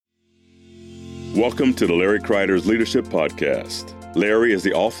Welcome to the Larry Kreider's Leadership Podcast. Larry is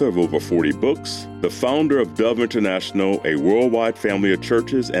the author of over 40 books, the founder of Dove International, a worldwide family of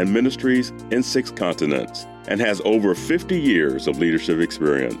churches and ministries in 6 continents, and has over 50 years of leadership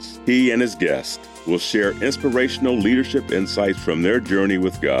experience. He and his guests will share inspirational leadership insights from their journey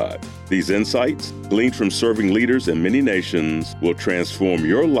with God. These insights, gleaned from serving leaders in many nations, will transform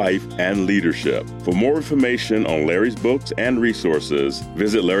your life and leadership. For more information on Larry's books and resources,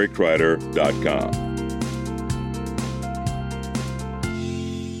 visit LarryKreider.com.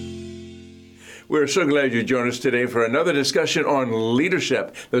 We're so glad you joined us today for another discussion on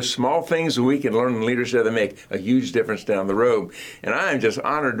leadership, those small things we can learn in leadership that make a huge difference down the road. And I am just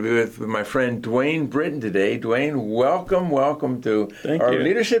honored to be with my friend Dwayne Britton today. Dwayne, welcome to our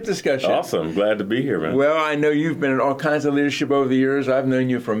leadership discussion. Awesome. Glad to be here, man. Well, I know you've been in all kinds of leadership over the years. I've known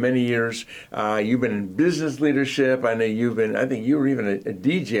you for many years. You've been in business leadership. I know I think you were even a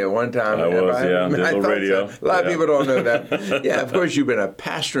DJ at one time. I was, yeah. Digital radio. So. A lot of people don't know that. Yeah, of course, you've been a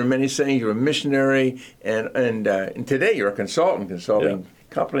pastor in many things. You're a missionary. And today you're a consulting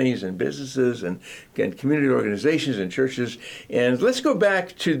companies and businesses and community organizations and churches. And let's go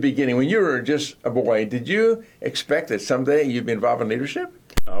back to the beginning. When you were just a boy, did you expect that someday you'd be involved in leadership?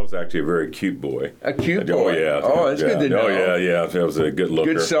 I was actually a very cute boy. A cute boy? Oh, yeah. Oh, that's good to know. Oh, yeah. I was a good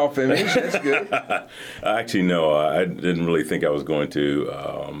looker. Good self-image. That's good. Actually, no. I didn't really think I was going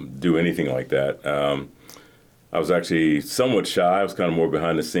to do anything like that. I was actually somewhat shy. I was kind of more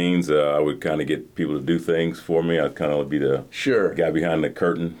behind the scenes. I would kind of get people to do things for me. I'd kind of be the guy behind the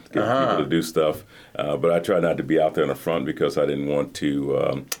curtain, get people to do stuff. But I tried not to be out there in the front because I didn't want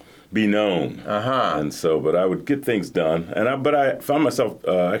to be known. And so, but I would get things done. But I found myself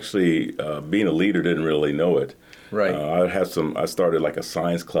actually being a leader, didn't really know it. Right. I started like a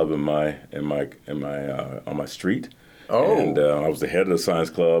science club on my street. Oh. And I was the head of the science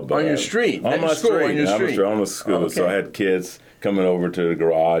club. On your street? On my street. On your street. On the school. Okay. So I had kids coming over to the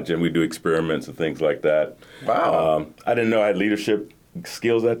garage, and we'd do experiments and things like that. Wow. I didn't know I had leadership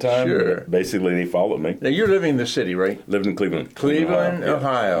skills that time. Sure. Basically, they followed me. Now, you're living in the city, right? Lived in Cleveland. Cleveland,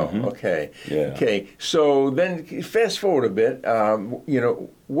 Ohio. Mm-hmm. Okay. Yeah. Okay. So then fast forward a bit.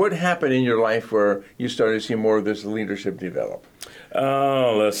 What happened in your life where you started to see more of this leadership develop?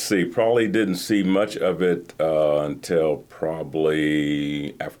 Let's see. Probably didn't see much of it until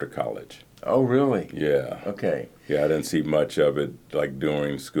probably after college. Oh, really? Yeah. Okay. Yeah, I didn't see much of it like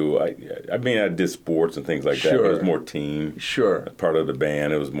during school. I did sports and things like that, but it was more team. Sure. Part of the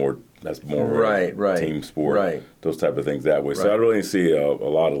band, that's more right. Team sport. Right. Those type of things that way. So I really didn't see a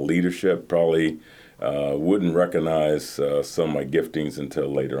lot of leadership. Probably wouldn't recognize some of my giftings until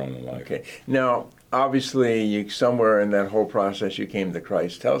later on in life. Okay. Now, obviously, somewhere in that whole process, you came to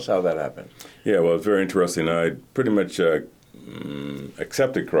Christ. Tell us how that happened. Yeah, well, it's very interesting. I pretty much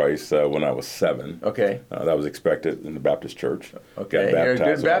accepted Christ when I was 7. Okay. That was expected in the Baptist church. Okay. You're a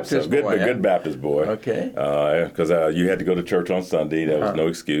good Baptist boy. Good Baptist boy. Okay. Because you had to go to church on Sunday. That was no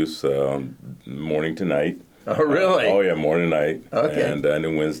excuse. Morning to night. Oh, really? Oh, yeah, morning to night. Okay. And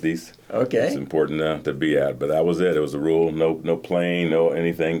then Wednesdays. Okay. It's important to be at. But that was it. It was a rule. No playing, no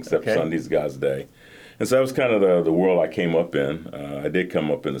anything except Sunday's God's day. And so that was kind of the world I came up in. I did come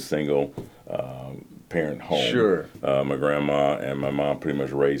up in a single parent home. Sure. My grandma and my mom pretty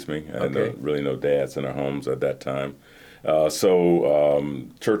much raised me. I had really no dads in our homes at that time. So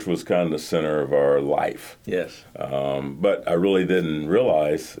church was kind of the center of our life. Yes. But I really didn't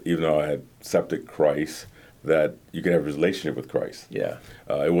realize, even though I had accepted Christ, that you could have a relationship with Christ. Yeah.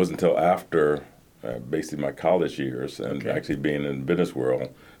 It wasn't until after basically my college years and actually being in the business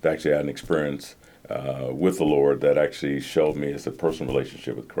world that actually had an experience with the Lord that actually showed me it's a personal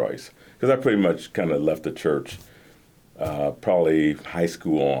relationship with Christ. Because I pretty much kind of left the church probably high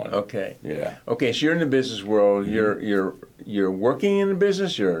school on. Okay. Yeah. Okay, so you're in the business world. Mm-hmm. You're working in the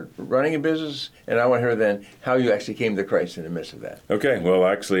business. You're running a business, and I want to hear then how you actually came to Christ in the midst of that. Okay. Well,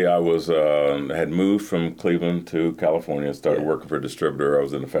 actually, I was had moved from Cleveland to California and started working for a distributor. I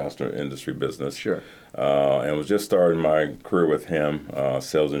was in the fastener industry business. Sure. And was just starting my career with him,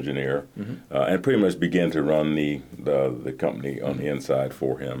 sales engineer, and pretty much began to run the company on the inside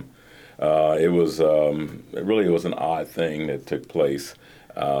for him. It was an odd thing that took place.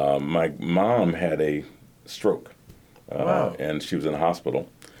 My mom had a stroke, and she was in the hospital.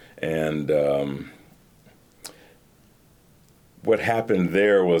 And what happened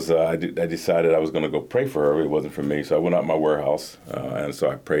there was I decided I was going to go pray for her. It wasn't for me, so I went out my warehouse, and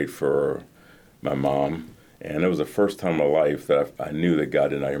so I prayed for my mom. And it was the first time in my life that I knew that God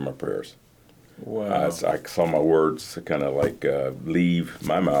did not hear my prayers. Wow. I saw my words kind of like leave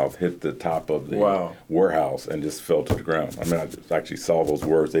my mouth, hit the top of the warehouse, and just fell to the ground. I mean, I just actually saw those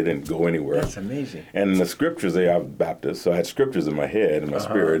words. They didn't go anywhere. That's amazing. And the scriptures, I was Baptist, so I had scriptures in my head and my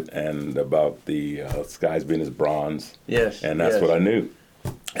spirit, and about the skies being as bronze. Yes. And that's what I knew.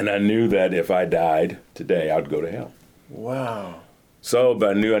 And I knew that if I died today, I'd go to hell. Wow. So,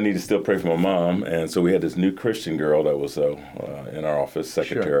 but I knew I needed to still pray for my mom, and so we had this new Christian girl that was in our office,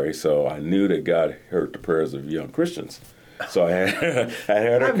 secretary. Sure. So I knew that God heard the prayers of young Christians. So I had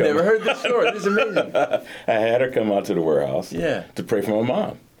her I've never heard this story. This is amazing. I had her come out to the warehouse to pray for my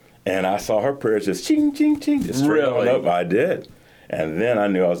mom. And I saw her prayers just ching, ching, ching, just straight on up. I did. And then I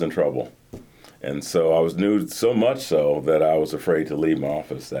knew I was in trouble. And so I knew so much so that I was afraid to leave my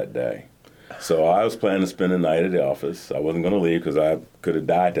office that day. So I was planning to spend the night at the office. I wasn't going to leave because I could have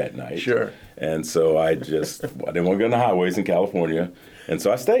died that night. Sure. And so I didn't want to go on the highways in California. And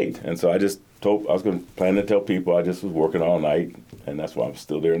so I stayed. And so I just I was going to plan to tell people I just was working all night. And that's why I'm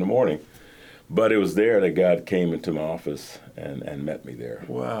still there in the morning. But it was there that God came into my office and met me there.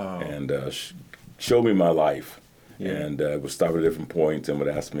 Wow. And showed me my life. Yeah. And would stop at different points and would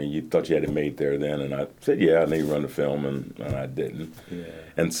ask me, you thought you had it made there then? And I said, yeah, I need to run the film, and I didn't. Yeah.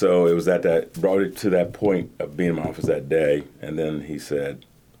 And so it was that brought it to that point of being in my office that day. And then he said,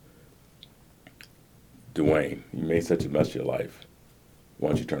 Dwayne, you made such a mess of your life. Why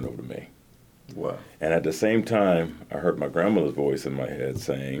don't you turn over to me? Wow. And at the same time, I heard my grandmother's voice in my head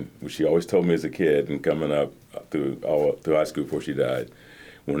saying, which she always told me as a kid and coming up through high school before she died,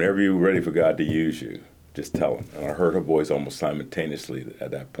 whenever you're ready for God to use you, just tell him. And I heard her voice almost simultaneously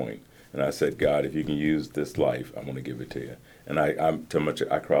at that point. And I said, God, if you can use this life, I'm going to give it to you. And I'm too much.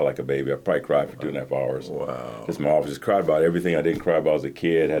 I cry like a baby. I probably cried for 2.5 hours. Wow. Just my office. Just cried about everything I didn't cry about as a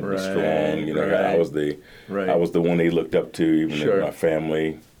kid. Had to be strong. You know, I was the one they looked up to, even in my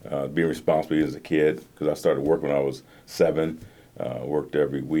family. Being responsible as a kid, because I started working when I was 7. Worked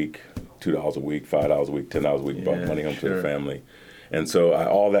every week, $2 a week, $5 a week, $10 a week, brought money home to the family. And so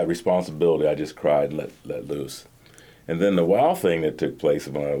all that responsibility, I just cried and let loose. And then the wild thing that took place,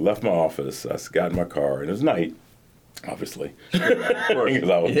 when I left my office, I got in my car, and it was night, obviously. Sure,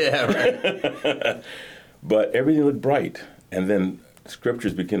 right. But everything looked bright. And then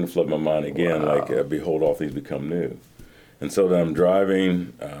scriptures began to flood my mind again, like, behold, all things become new. And so then I'm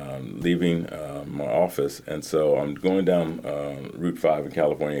driving, leaving my office, and so I'm going down Route 5 in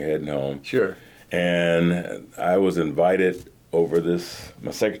California, heading home. Sure. And I was invited over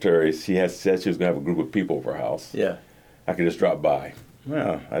my secretary, she said she was going to have a group of people over her house. Yeah. I could just drop by.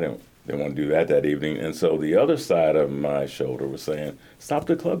 Well, I didn't want to do that evening. And so the other side of my shoulder was saying, stop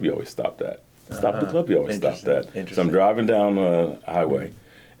the club you always stopped at. Stop the club you always stopped at. So I'm driving down the highway,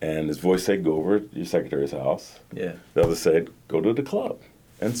 and this voice said, go over to your secretary's house. Yeah. The other said, go to the club.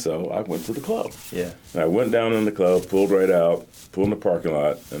 And so I went to the club. Yeah. And I went down in the club, pulled right out, pulled in the parking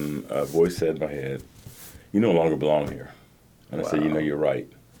lot, and a voice said in my head, you no longer belong here. And I said, you're right.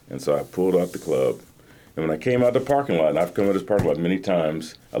 And so I pulled out the club. And when I came out the parking lot, and I've come to this parking lot many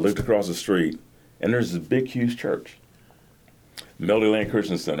times, I looked across the street, and there's this big, huge church. Melody Land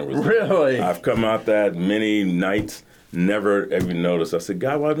Christian Center was there. Really? I've come out that many nights, never even noticed. I said,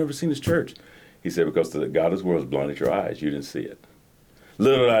 God, why have I never seen this church? He said, because the God of this world has blinded your eyes. You didn't see it.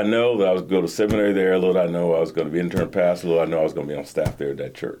 Little did I know that I was going to seminary there. Little did I know I was going to be intern pastor. Little did I know I was going to be on staff there at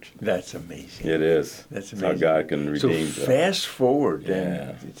that church. That's amazing. It is. That's amazing. How God can redeem. So fast forward,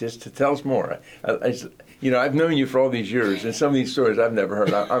 then, just to tell us more. I've known you for all these years, and some of these stories I've never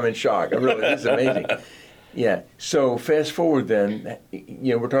heard. I'm in shock. This is amazing. Yeah. So fast forward, then.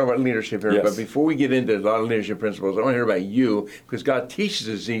 We're talking about leadership here, but before we get into a lot of leadership principles, I want to hear about you, because God teaches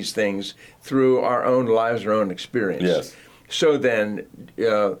us these things through our own lives, our own experience. Yes. So then,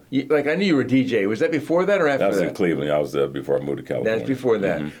 I knew you were a DJ. Was that before that or after that? That was in Cleveland. I was there before I moved to California. That's before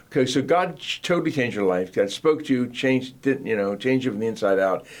that. Mm-hmm. Okay, so God totally changed your life. God spoke to you, changed you from the inside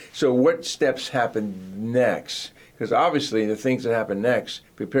out. So what steps happened next? Because obviously the things that happened next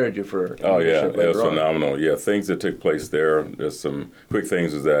prepared you for leadership later on. It was phenomenal. Yeah, things that took place there. There's some quick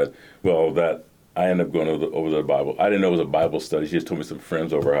things. Is that I ended up going over the Bible. I didn't know it was a Bible study. She just told me some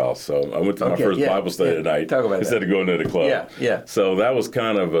friends over her house. So I went to my first Bible study tonight instead of going to the club. Yeah. So that was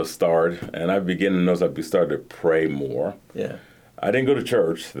kind of a start. And I began to notice I started to pray more. Yeah. I didn't go to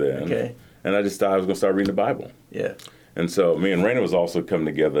church then. Okay. And I just thought I was going to start reading the Bible. Yeah. And so me and Raina was also coming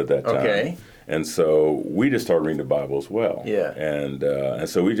together at that time. Okay. And so we just started reading the Bible as well. Yeah. And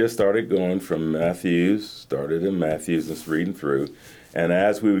so we just started going from Matthews, started in Matthews and just reading through. And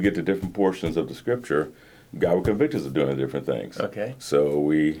as we would get to different portions of the scripture, God would convict us of doing different things. Okay. So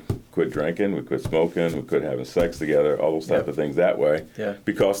we quit drinking, we quit smoking, we quit having sex together, all those type of things that way. Yeah.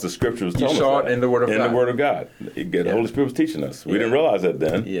 Because the Scripture was You telling us saw it that. in the Word of God. In the Word of God. The Holy Spirit was teaching us. We didn't realize that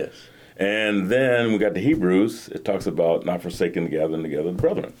then. Yes. And then we got to Hebrews. It talks about not forsaking the gathering together of the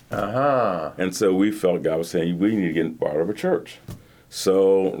brethren. Uh-huh. And so we felt God was saying, we need to get part of a church.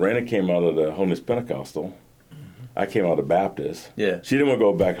 So Raina came out of the Holiness Pentecostal. I came out of Baptist. Yeah. She didn't want to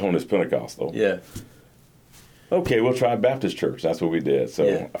go back Holiness Pentecostal. Yeah. Okay, we'll try Baptist church. That's what we did.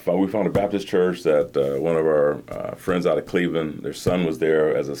 So we found a Baptist church that one of our friends out of Cleveland, their son was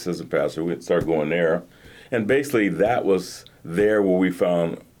there as assistant pastor. We started going there. And basically that was there where we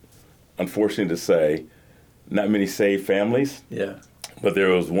found, unfortunately to say, not many saved families. Yeah. But there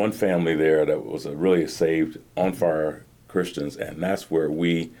was one family there that was a really saved, on-fire Christians, and that's where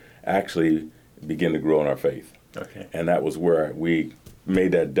we actually began to grow in our faith. Okay. And that was where we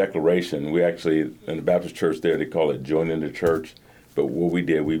made that declaration. We actually, in the Baptist church there, they call it joining the church. But what we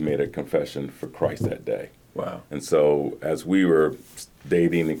did, we made a confession for Christ that day. Wow. And so as we were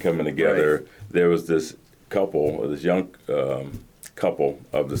dating and coming together, there was this couple, this young couple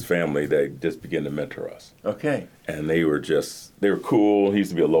of this family that just began to mentor us. Okay. And they were cool. He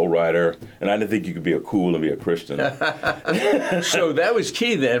used to be a lowrider, and I didn't think you could be cool and be a Christian. So that was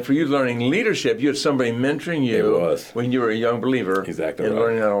key then for you learning leadership. You had somebody mentoring you when you were a young believer. Exactly and right.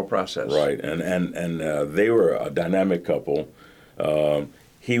 learning that whole process. Right, and they were a dynamic couple.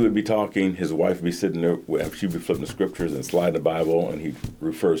 He would be talking, his wife would be sitting there, she'd be flipping the scriptures and sliding the Bible, and he'd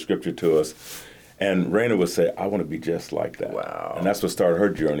refer scripture to us. And Raina would say, I want to be just like that. Wow. And that's what started her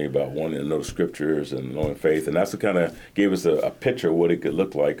journey about wanting to know the scriptures and knowing faith. And that's what kind of gave us a picture of what it could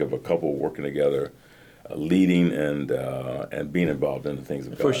look like of a couple working together, leading and being involved in the things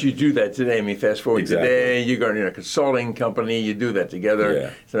of God. Of course, you do that today. I mean, fast forward today, you go to a consulting company, you do that together.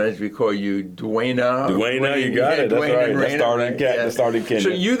 Yeah. Sometimes we call you Dwayna. Dwayna, you got it. That's right. That started Kenya. So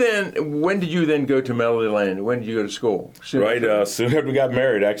you then, when did you then go to Melody Land? When did you go to school? Soon after we got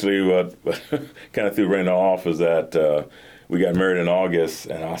married, actually, kind of threw Raina off is that we got married in August,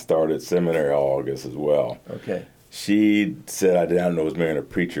 and I started seminary August as well. Okay. She said I didn't know I was marrying a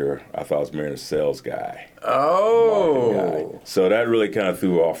preacher. I thought I was marrying a sales guy. Oh. Guy. So that really kind of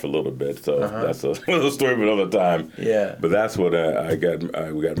threw off a little bit. So that's a story for another time. Yeah. But that's what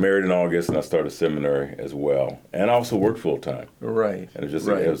we got married in August, and I started seminary as well. And I also worked full time. Right. And it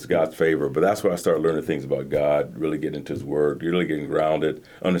was God's favor. But that's where I started learning things about God, really getting into His Word, really getting grounded,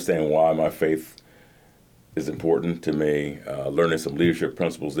 understanding why my faith is important to me, learning some leadership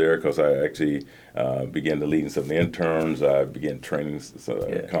principles there because I actually began to lead some of the interns. I began training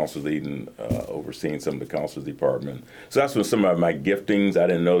counselors, leading, overseeing some of the counselors department. So that's when some of my giftings, I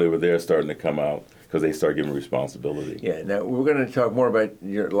didn't know they were there, starting to come out because they started giving me responsibility. Yeah, now we're going to talk more about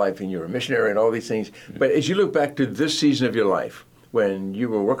your life and you're a missionary and all these things. But as you look back to this season of your life, when you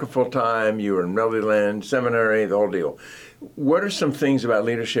were working full-time, you were in Melody Land, seminary, the whole deal, what are some things about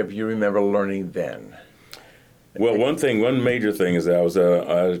leadership you remember learning then? Well, one major thing is that I was at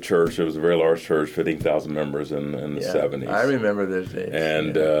a church. It was a very large church, 15,000 members in the 70s. I remember those days.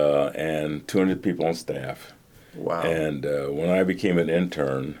 And 200 people on staff. Wow. And when I became an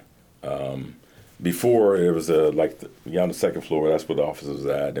intern, before it was on the second floor, that's where the office was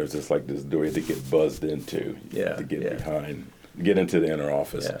at. There was just like this door you had to get buzzed into to get into the inner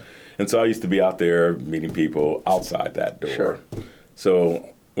office. Yeah. And so I used to be out there meeting people outside that door. Sure. So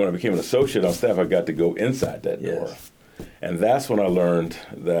when I became an associate on staff, I got to go inside that door. And that's when I learned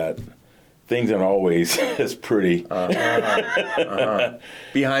that things aren't always as pretty. Behind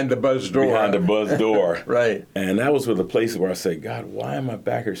the buzz door. Behind the buzz door. Right. And that was the places where I said, God, why am I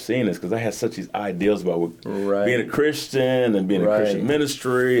back here seeing this? Because I had such these ideals about being a Christian and being in Christian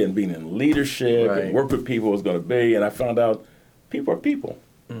ministry and being in leadership and work with people was going to be. And I found out people are people.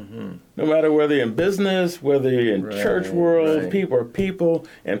 Mm-hmm. No matter whether you're in business, whether you're in church world, people are people,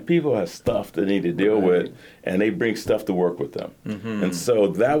 and people have stuff they need to deal with, and they bring stuff to work with them. Mm-hmm. And so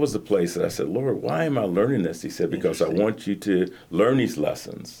that was the place that I said, Lord, why am I learning this? He said, because I want you to learn these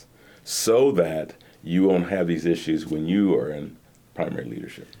lessons so that you won't have these issues when you are in primary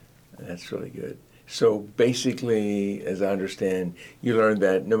leadership. That's really good. So basically, as I understand, you learned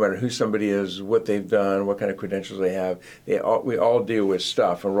that no matter who somebody is, what they've done, what kind of credentials they have, we all deal with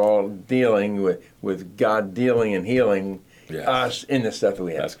stuff, and we're all dealing with God dealing and healing us in the stuff that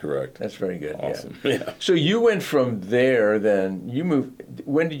we have. That's correct. That's very good. Awesome. Yeah. So you went from there, then you moved.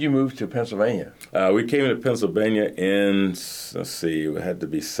 When did you move to Pennsylvania? We came into Pennsylvania in, it had to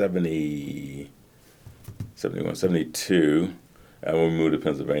be 71, 72. And when we moved to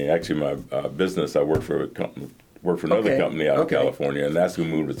Pennsylvania, actually my business, I worked for a worked for another company out in California, and that's who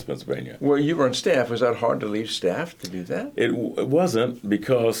moved us to Pennsylvania. Well, you were on staff. Was that hard to leave staff to do that? It wasn't,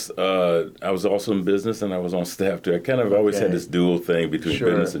 because I was also in business and I was on staff too. I kind of always had this dual thing between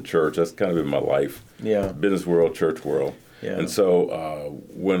business and church. That's kind of in my life. Yeah. Business world, church world. Yeah. And so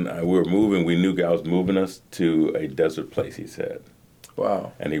when we were moving, we knew God was moving us to a desert place, he said.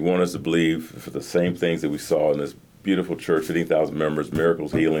 Wow. And he wanted us to believe for the same things that we saw in this beautiful church, 15,000 members,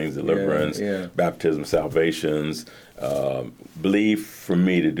 miracles, healings, deliverance, baptism, salvations. Believe for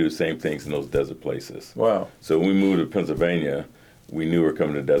me to do the same things in those desert places. Wow. So when we moved to Pennsylvania, we knew we were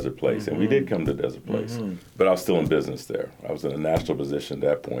coming to Desert Place, and we did come to Desert Place. But I was still in business there. I was in a national position at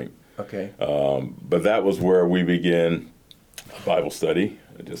that point. Okay. But that was where we began a Bible study,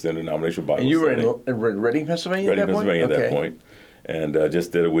 just interdenominational Bible study. And you were in Reading, Pennsylvania Reading, at that point? Pennsylvania at that point. And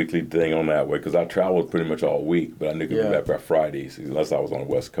just did a weekly thing on that way, because I traveled pretty much all week, but I knew I could be back by Fridays, unless I was on the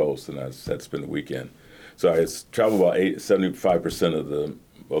West Coast and I had to spend the weekend. So I traveled about 75%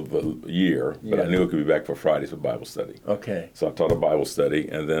 of the year, but I knew I could be back for Fridays for Bible study. Okay. So I taught a Bible study,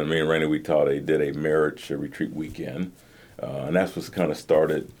 and then me and Rainey, we did a marriage retreat weekend, and that's what kind of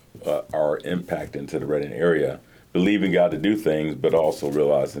started our impact into the Reading area. Believing God to do things, but also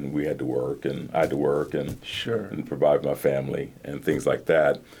realizing we had to work, and I had to work and provide for my family and things like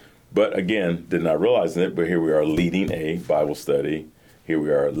that. But again, did not realize it, but here we are leading a Bible study. Here we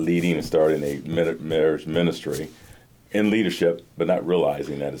are leading and starting a marriage ministry in leadership, but not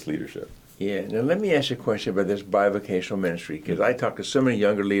realizing that it's leadership. Yeah. Now, let me ask you a question about this bivocational ministry, because I talk to so many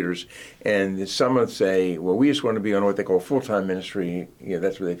younger leaders, and some would say, well, we just want to be on what they call full-time ministry. Yeah,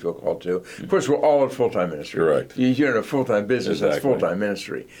 that's what they feel called to. Of course, we're all in full-time ministry. Correct. You're in a full-time business, that's full-time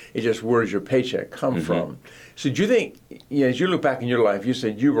ministry. It's just, where does your paycheck come from? So do you think, as you look back in your life, you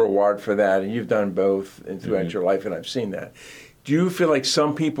said you were wired for that, and you've done both throughout your life, and I've seen that. Do you feel like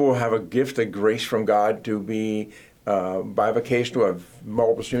some people have a gift, a grace from God to be bivocational, have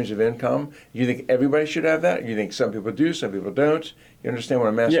multiple streams of income? Do you think everybody should have that? Do you think some people do, some people don't? You understand what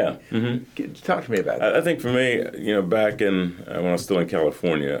I'm asking? Yeah. Talk to me about that. I think for me, back in when I was still in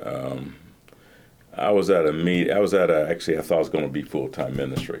California, I was at a meet. Actually, I thought I was going to be full-time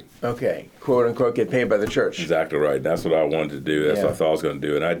ministry. Okay, quote unquote, get paid by the church. Exactly right. That's what I wanted to do. That's what I thought I was going to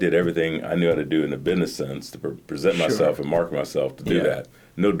do, and I did everything I knew how to do in the business sense to present myself and market myself to do that.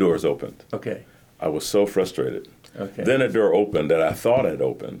 No doors opened. Okay. I was so frustrated. Okay. Then a door opened that I thought had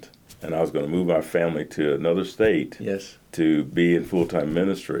opened, and I was going to move my family to another state to be in full-time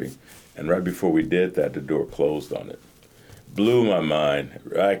ministry. And right before we did that, the door closed on it. Blew my mind.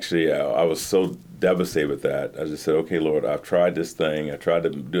 Actually, I was so devastated with that. I just said, okay, Lord, I've tried this thing. I tried to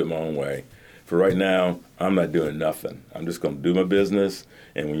do it my own way. For right now, I'm not doing nothing. I'm just going to do my business,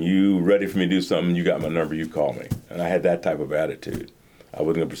 and when you're ready for me to do something, you got my number, you call me. And I had that type of attitude. I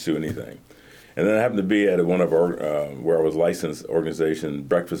wasn't going to pursue anything. And then I happened to be at one of our, where I was licensed organization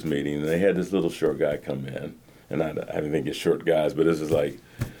breakfast meeting, and they had this little short guy come in. And I didn't think it's short guys, but this is like,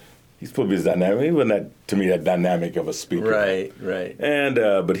 he's supposed to be dynamic. He wasn't to me that dynamic of a speaker. Right. And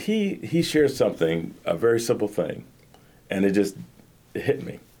but he shared something, a very simple thing, and it just hit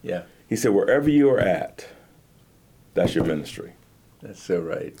me. Yeah. He said, wherever you are at, that's your ministry. That's so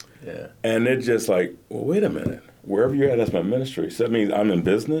right. Yeah. And it just like, well, wait a minute. Wherever you're at, that's my ministry. So that means I'm in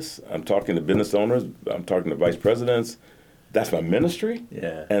business. I'm talking to business owners. I'm talking to vice presidents. That's my ministry.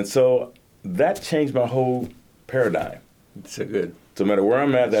 Yeah. And so that changed my whole paradigm. It's so good. So no matter where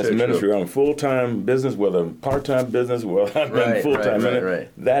I'm at, that's so ministry. True. I'm full-time business, whether I'm part-time business, whether I'm in full-time ministry.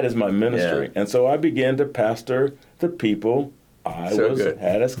 That is my ministry. Yeah. And so I began to pastor the people I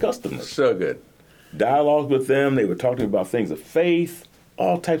had as customers. So good. Dialogue with them. They would talk to me about things of faith.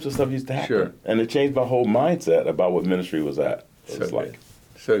 All types of stuff used to happen. Sure. And it changed my whole mindset about what ministry was at.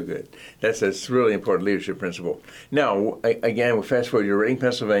 So good. That's a really important leadership principle. Now, again, we fast forward. You're Reading,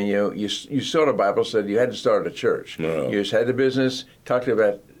 Pennsylvania. You started a Bible study. You had to start a church. No. You just had the business. Talk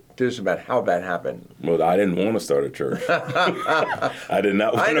to us about how that happened. Well, I didn't want to start a church. I did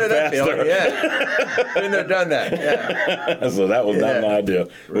not want to pastor. Yeah. Been there, done that. Yeah. So that was not my idea.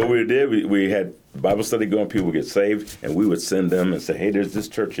 Right. What we did, we had Bible study going, people would get saved, and we would send them and say, hey, there's this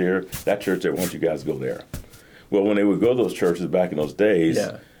church here, that church there, why don't you guys go there? Well, when they would go to those churches back in those days,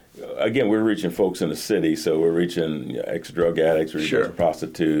 again, we're reaching folks in the city, so we're reaching ex-drug addicts, we're reaching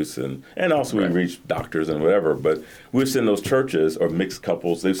prostitutes, and also we reach doctors and whatever, but we'd send those churches, or mixed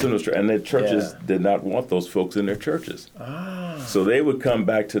couples, they'd send those, and the churches did not want those folks in their churches. So they would come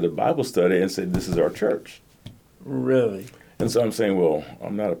back to the Bible study and say, this is our church. Really? And so I'm saying, well,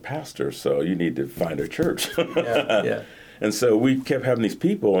 I'm not a pastor, so you need to find a church. And so we kept having these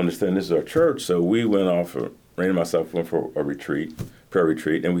people understand this is our church, so we went off, Rainey and myself went for a retreat, prayer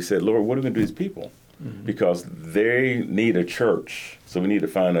retreat, and we said, Lord, what are we going to do with these people? because they need a church. So we need to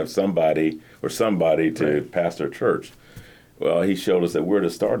find somebody to pastor a church. Well, he showed us that we're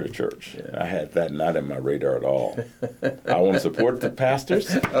to start a church. Yeah. I had that not in my radar at all. I want to support the pastors.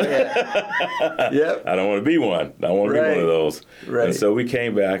 Oh, yeah. Yep. I don't want to be one. I want to be one of those. Right. And so we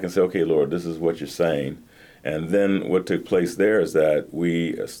came back and said, okay, Lord, this is what you're saying. And then what took place there is that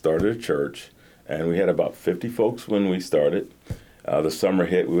we started a church, and we had about 50 folks when we started. The summer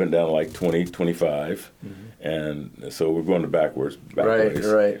hit, we went down to like 20, 25. And so we're going backwards.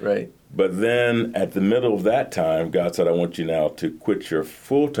 Right. But then at the middle of that time, God said, I want you now to quit your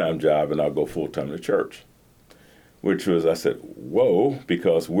full-time job and I'll go full-time to church. Which was, I said, whoa,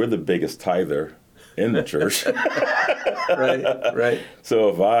 because we're the biggest tither in the church. Right. So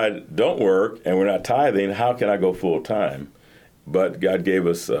if I don't work and we're not tithing, how can I go full-time? But God gave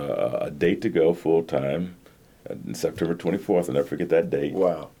us a date to go full-time, September 24th. I'll never forget that date.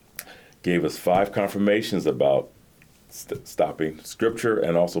 Wow. Gave us 5 confirmations about stopping Scripture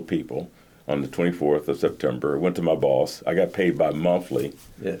and also people on the 24th of September. Went to my boss. I got paid by monthly.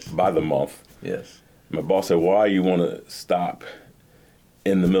 Yes. By the month. Yes. My boss said, why you want to stop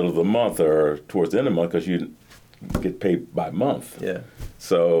in the middle of the month or towards the end of the month, because you get paid by month. Yeah.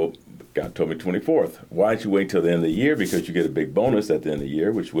 So God told me 24th. Why don't you wait till the end of the year, because you get a big bonus at the end of the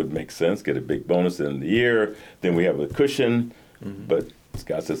year, which would make sense, get a big bonus at the end of the year. Then we have a cushion. But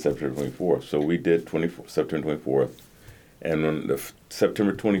God said September 24th. So we did September 24th. And on the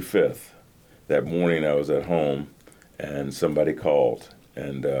September 25th, that morning I was at home, and somebody called.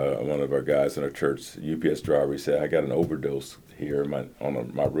 And one of our guys in our church, UPS driver, he said, I got an overdose here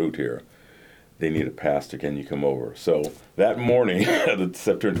on my route here. They need a pastor. Can you come over? So that morning,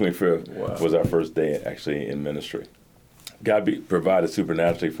 September 25th, was our first day actually in ministry. God provided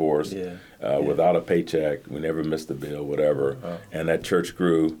supernaturally for us without a paycheck. We never missed a bill, whatever. And that church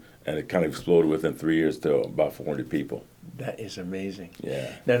grew, and it kind of exploded within 3 years to about 400 people. That is amazing.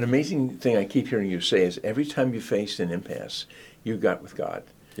 Yeah. Now, an amazing thing I keep hearing you say is every time you faced an impasse, you got with God.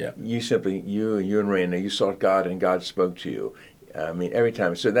 Yeah. You and Raina, you sought God and God spoke to you. I mean, every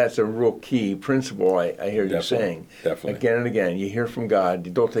time. So that's a real key principle I hear you saying. Definitely. Again and again. You hear from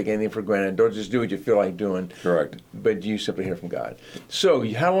God. Don't take anything for granted. Don't just do what you feel like doing. Correct. But you simply hear from God. So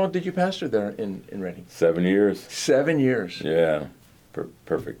how long did you pastor there in Reading? 7 years. 7 years. Yeah.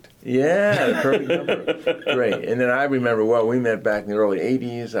 Perfect. Yeah, the perfect number. Great. And then I remember, we met back in the early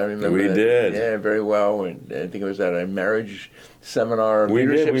 80s. I remember we did. Yeah, very well. And I think it was at a marriage seminar,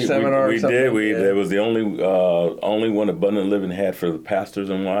 leadership seminar. We did. There was the only one Abundant Living had for the pastors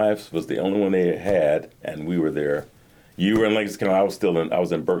and wives, was the only one they had, and we were there. You were in Lincoln County. I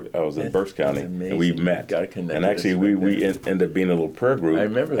was in Berks County, and we met. Got to connect. And actually, we ended up being a little prayer group. I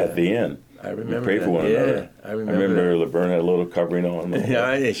remember that. At the end. I remember we prayed for one another. I remember Laverne had a little covering on.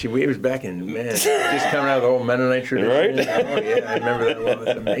 We was back in, just coming out of the old Mennonite tradition. Right? Oh, yeah, I remember that one.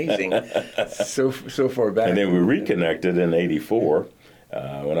 It's amazing. So far back. And then we reconnected in '84.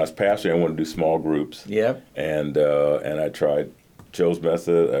 When I was pastoring, I wanted to do small groups. Yep. And I tried Joe's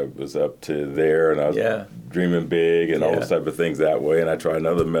method. I was up to there, and I was dreaming big and all those type of things that way. And I tried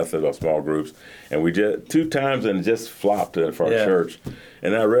another method of small groups. And we did 2 times, and it just flopped for our church.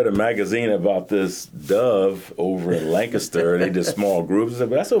 And I read a magazine about this Dove over in Lancaster, and they did small groups. I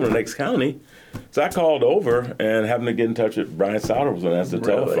said, but that's over in the next county. So I called over and happened to get in touch with Brian Sauter, was on the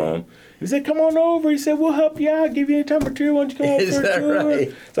telephone. He said, come on over. He said, we'll help you out, give you a time or two. Why don't you come over for a tour?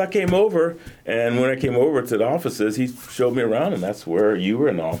 Right? So I came over, and when I came over to the offices, he showed me around, and that's where you were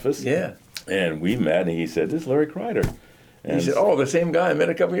in the office. Yeah. And we met, and he said, this is Larry Kreider. And he said, the same guy I met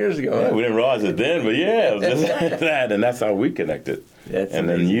a couple years ago. Yeah, we didn't realize it then, but it was just like that, and that's how we connected. That's and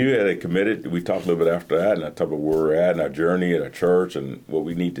amazing. Then you had committed, we talked a little bit after that, and I talked about where we're at and our journey at our church and what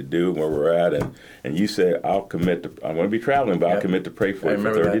we need to do and where we're at, and you said, I'm going to be traveling, but I'll commit to pray for you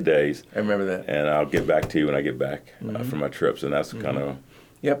for 30 days. I remember that. And I'll get back to you when I get back from my trips, and that's kind of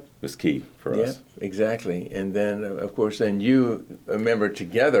was key for us. Yeah, exactly. And then, of course, you, remember,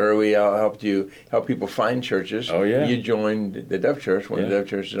 together, we help people find churches. Oh, yeah. You joined the Dove Church, one of the Dove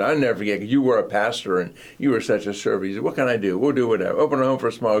churches. I'll never forget, because you were a pastor, and you were such a server. You said, what can I do? We'll do whatever. Open a home for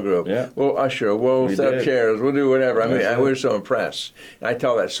a small group. Yeah. We'll usher. We'll set up chairs. We'll do whatever. I mean, we're so impressed. And I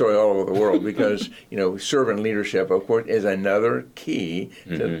tell that story all over the world because, servant leadership, of course, is another key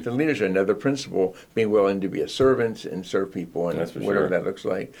to leadership, another principle, being willing to be a servant and serve people and whatever that looks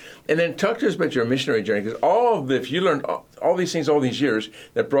like. And then talk to us about your missionary journey, because if you learned all these things all these years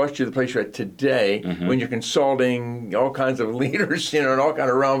that brought you to the place you're at today, when you're consulting all kinds of leaders, in all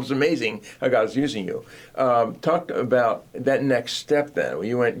kinds of realms. Amazing how God's using you. Talk about that next step then.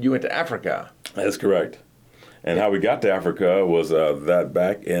 You went to Africa. That's correct. And how we got to Africa was that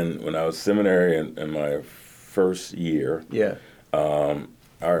back when I was seminary in my first year. Yeah. At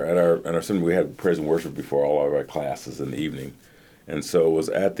our seminary, we had praise and worship before all of our classes in the evening. And so it was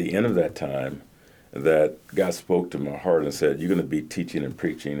at the end of that time that God spoke to my heart and said, "You're going to be teaching and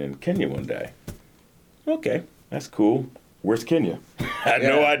preaching in Kenya one day." Okay, that's cool. Where's Kenya? I had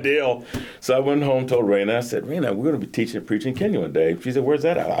no idea. So I went home, told Raina. I said, "Raina, we're going to be teaching and preaching in Kenya one day." She said, "Where's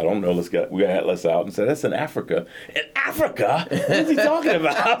that at?" "I don't know. We got Atlas out." And said, "That's in Africa." "In Africa? What is he talking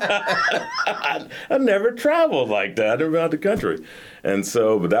about?" I never traveled like that. I never been out the country. And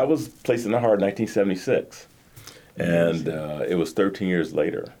so, but that was placed in the heart in 1976. And it was 13 years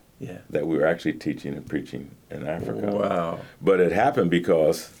later that we were actually teaching and preaching in Africa. Wow. But it happened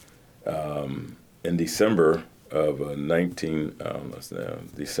because in December of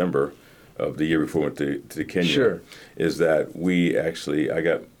December of the year before we went to Kenya, is that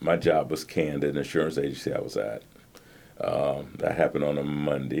my job was canned at an insurance agency I was at. That happened on a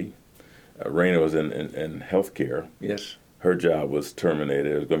Monday. Raina was in healthcare. Yes. Her job was terminated.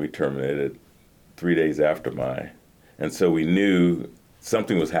 It was going to be terminated 3 days after mine. And so we knew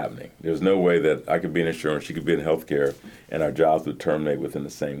something was happening. There was no way that I could be in insurance, she could be in healthcare, and our jobs would terminate within the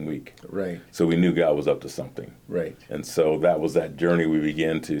same week. Right. So we knew God was up to something. Right. And so that was that journey we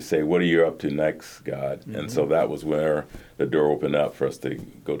began to say, "What are you up to next, God?" Mm-hmm. And so that was where the door opened up for us to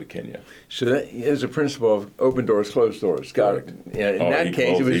go to Kenya. So that is a principle of open doors, closed doors. God, in that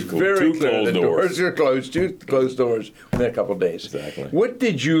case, it was very clear that doors are closed, two closed doors within a couple of days. Exactly. What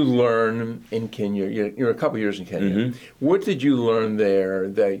did you learn in Kenya? You're a couple of years in Kenya. Mm-hmm. What did you learn there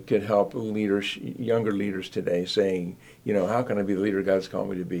that could help leaders, younger leaders today, saying, how can I be the leader God's called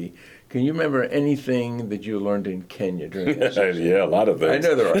me to be? Can you remember anything that you learned in Kenya during this? Yeah, a lot of things. I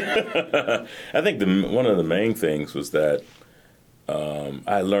know there are. I think one of the main things was that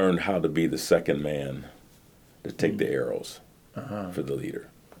I learned how to be the second man to take the arrows for the leader.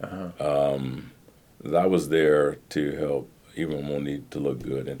 I was there to help even only to look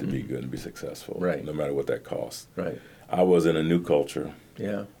good and to be good and be successful, no matter what that cost. Right. I was in a new culture.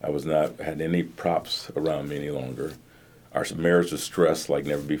 Yeah. I was not had any props around me any longer. Our marriage was stressed like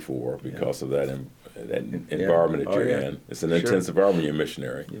never before because of that environment that you're in. It's an intense environment. You're a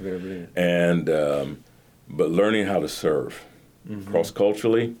missionary. You better believe it. And but learning how to serve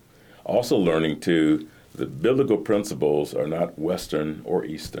cross-culturally, also learning the biblical principles are not Western or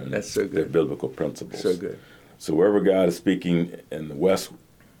Eastern. That's so good. They're biblical principles. So good. So wherever God is speaking in the West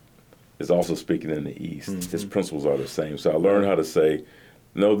is also speaking in the East. His principles are the same. So I learned how to say,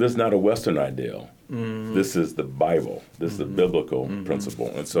 no, this is not a Western ideal. This is the Bible. This is the biblical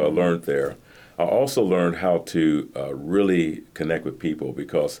principle. And so I learned there. I also learned how to really connect with people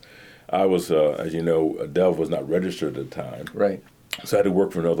because I was, as you know, Dove was not registered at the time. Right. So I had to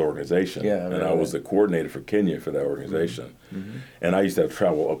work for another organization. Yeah, and I was the coordinator for Kenya for that organization. And I used to have to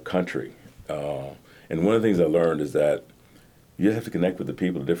travel up country. And one of the things I learned is that you just have to connect with the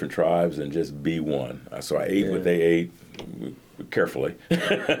people of different tribes and just be one. So I ate what they ate carefully.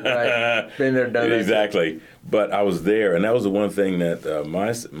 Right. Been there, done that. Exactly. But I was there, and that was the one thing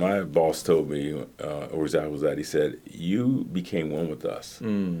that my boss told me, or was that he said, "You became one with us.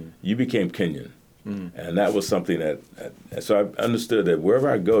 You became Kenyan." And that was something that so I understood that wherever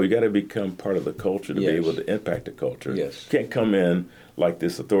I go, you got to become part of the culture to be able to impact the culture. Yes. You can't come in like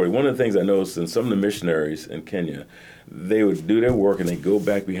this authority. One of the things I noticed in some of the missionaries in Kenya, they would do their work and they go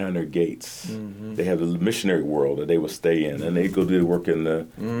back behind their gates. They have the missionary world that they would stay in, and they go do their work in the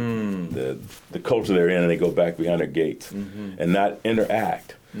culture they're in, and they go back behind their gates and not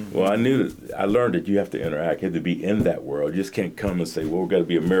interact. Well, I learned that you have to interact. You have to be in that world. You just can't come and say, well, we've got to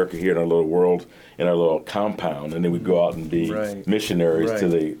be America here in our little world, in our little compound, and then we go out and be missionaries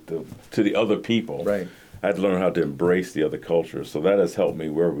to the other people. Right. I had to learn how to embrace the other cultures. So that has helped me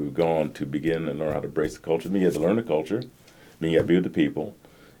wherever we've gone to begin and learn how to embrace the culture. I mean, you have to learn the culture. I mean, you got to be with the people.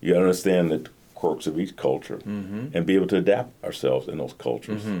 You got to understand the quirks of each culture and be able to adapt ourselves in those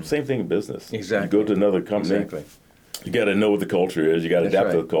cultures. Same thing in business. Exactly. You go to another company. Exactly. You got to know what the culture is. You got to adapt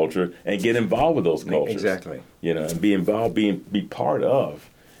to the culture and get involved with those cultures. Exactly. And be involved, be part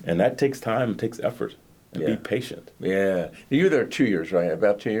of. And that takes time, takes effort. And be patient. Yeah. You were there 2 years, right?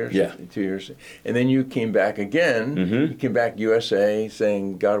 About 2 years? Yeah. 2 years. And then you came back again. You came back USA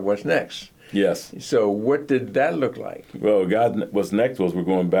saying, God, what's next? Yes. So what did that look like? Well, God, what's next was we're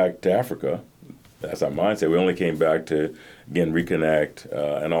going back to Africa. That's our mindset. We only came back to, again, reconnect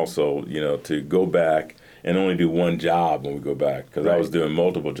and also, to go back and only do one job when we go back, because I was doing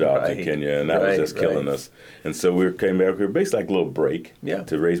multiple jobs in Kenya, and that was just killing us. And so we came back. We were basically like a little break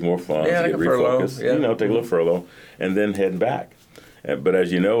to raise more funds, to like get a furlough. refocused, take a little furlough, and then head back. But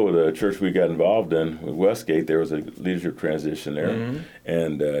as you know, the church we got involved in, with Westgate, there was a leadership transition there. Mm-hmm.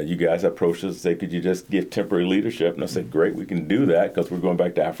 And you guys approached us and said, could you just give temporary leadership? And I said, great, we can do that because we're going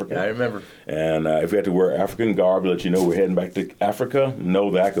back to Africa. Yeah, I remember. And if we had to wear African garb, let you know we're heading back to Africa,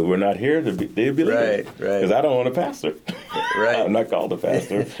 know that because we're not here to be leaders. Right. Because I don't want a pastor. Right. I'm not called a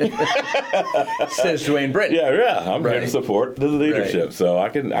pastor. Says Dwayne Britton. Yeah. I'm here to support the leadership. Right. So I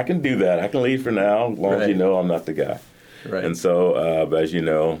can do that. I can lead for now as long as you know I'm not the guy. Right. And so, as you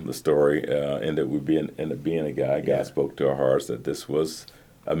know, the story ended up being a guy. God spoke to our hearts that this was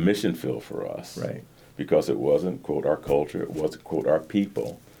a mission field for us. Right. Because it wasn't, quote, our culture. It wasn't, quote, our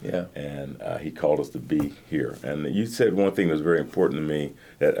people. Yeah. And he called us to be here. And you said one thing that was very important to me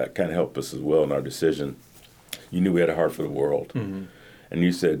that kind of helped us as well in our decision. You knew we had a heart for the world. Mm-hmm. And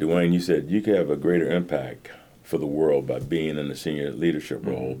you said, Dwayne, you could have a greater impact for the world by being in the senior leadership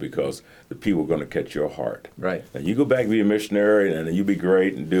role because the people are going to catch your heart. Right. And you go back and be a missionary and you be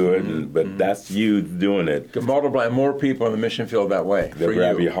great and do it, but that's you doing it. You can multiply more people in the mission field that way. They'll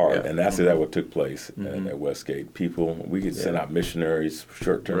grab your heart. Yeah. And that's exactly what took place at Westgate. People, we could send out missionaries,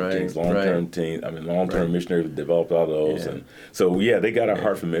 short-term teams, long-term teams. Long-term missionaries developed out of those. Yeah. And so, they got our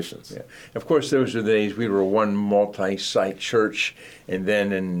heart for missions. Yeah. Of course, those were the days we were one multi-site church. And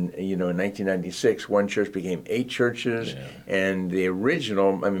then in 1996, one church became 8 churches, and the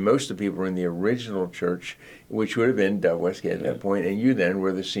original, most of the people were in the original church, which would have been Dove Westgate at that point, and you then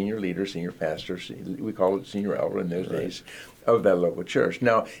were the senior leader, senior pastor, we called it senior elder in those days, of that local church.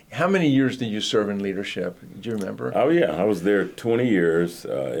 Now, how many years did you serve in leadership? Do you remember? Oh, yeah. I was there 20 years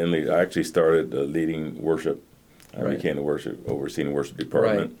in lead. I actually started leading worship. I became overseeing the worship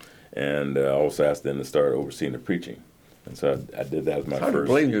department, and I also asked them to start overseeing the preaching. And so I did that as my first. Hard to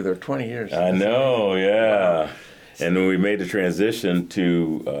believe you were there 20 years. I know, yeah. Wow. And when we made the transition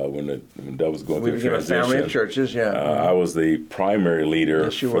to when Dove was going through the transition, a family of churches, I was the primary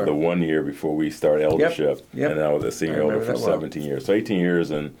leader for the 1 year before we started eldership, and I was a senior elder for 17 years. So 18 years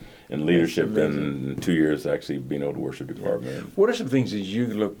in leadership, and 2 years actually being able to worship department. What are some things as you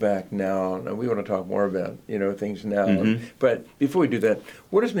look back now? And we want to talk more about things now. But before we do that,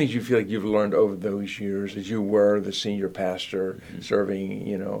 what are some things you feel like you've learned over those years as you were the senior pastor serving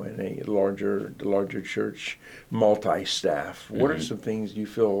in a larger church, multi-staff? What are some things you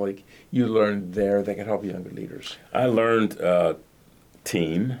feel like you learned there that can help younger leaders? I learned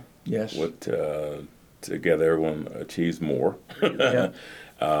team. Yes. What together everyone achieves more. Yeah.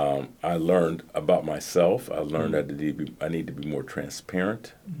 I learned about myself. I learned that I need to be more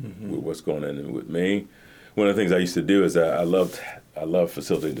transparent with what's going on with me. One of the things I used to do is I love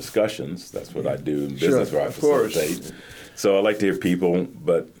facilitating discussions. That's what I do in business, where I facilitate. So I like to hear people,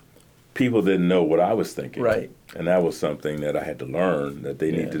 but people didn't know what I was thinking. Right. And that was something that I had to learn, that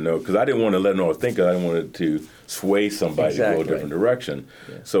they need to know, because I didn't want to let them know what I was thinking. I wanted to sway somebody to go a different direction.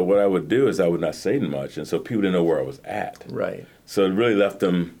 Yeah. So what I would do is I would not say much, and so people didn't know where I was at. Right. So it really left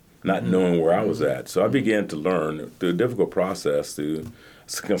them not knowing where I was at. So I began to learn through a difficult process, through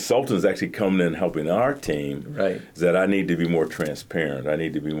consultants actually coming in helping our team, is that I need to be more transparent. I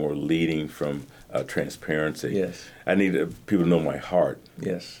need to be more leading from transparency. Yes. I need people to know my heart.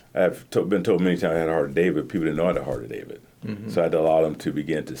 Yes. I've been told many times I had a heart of David. People didn't know I had a heart of David. So I had to allow them to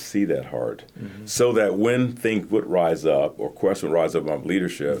begin to see that heart, so that when things would rise up or questions would rise up about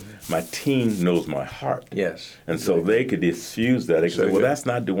leadership, my team knows my heart. Yes. And so they could diffuse that. They could say, well, that's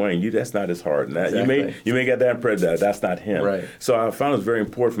not Dwayne. That's not his heart. And that, you may get that impression that's not him. Right. So I found it was very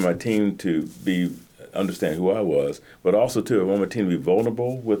important for my team to understand who I was, but also, too, I want my team to be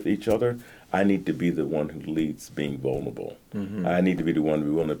vulnerable with each other. I need to be the one who leads being vulnerable. I need to be the one to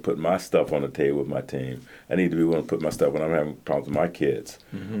be willing to put my stuff on the table with my team. I need to be willing to put my stuff when I'm having problems with my kids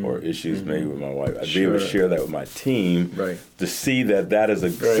or issues maybe with my wife. I'd be able to share that with my team to see that is a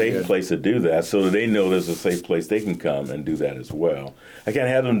safe place to do that, so that they know there's a safe place they can come and do that as well. I can't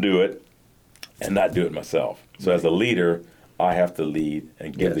have them do it and not do it myself. So as a leader, I have to lead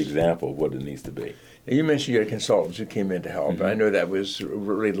and give the example of what it needs to be. You mentioned you had consultants who came in to help. I know that was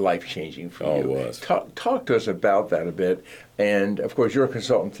really life-changing for you. Oh, it was. Talk to us about that a bit. And, of course, you're a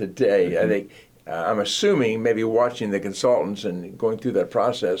consultant today. I think, I'm assuming maybe watching the consultants and going through that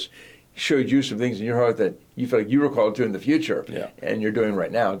process showed you some things in your heart that you felt like you were called to in the future, and you're doing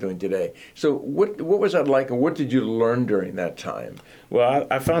right now, doing today. So what was that like, and what did you learn during that time? Well,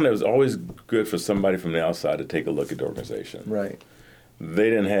 I found it was always good for somebody from the outside to take a look at the organization. Right. They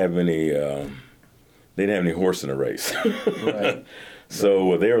didn't have any... They didn't have any horse in the race. So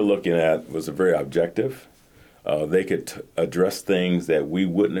what they were looking at was very objective. They could address things that we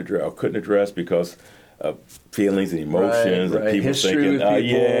wouldn't address or couldn't address because feelings and emotions, and people history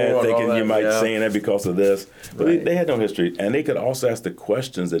thinking, thinking you might yeah. saying that because of this. But Right. they had no history, and they could also ask the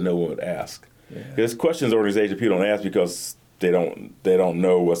questions that no one would ask. Yeah. There's questions organizations people don't ask because they don't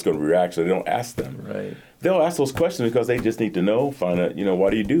know what's going to react, so they don't ask them. Right. They'll ask those questions because they just need to know, find out, why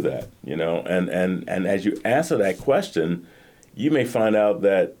do you do that? And as you answer that question, you may find out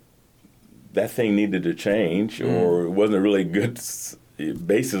that thing needed to change, or it wasn't a really good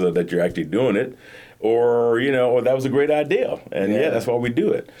basis of that you're actually doing it, or that was a great idea, and that's why we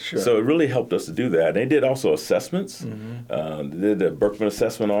do it. Sure. So it really helped us to do that. They did also assessments. They did a Berkman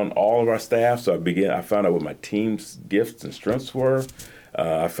assessment on all of our staff. So I found out what my team's gifts and strengths were.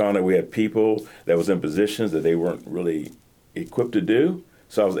 I found that we had people that was in positions that they weren't really equipped to do.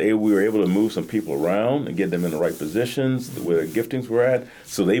 So we were able to move some people around and get them in the right positions where their giftings were at,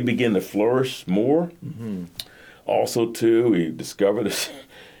 so they begin to flourish more. Also, too, we discovered this,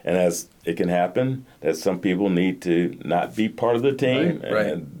 and as it can happen, that some people need to not be part of the team,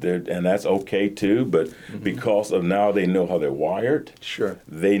 and that's okay too. But because of now they know how they're wired, Sure.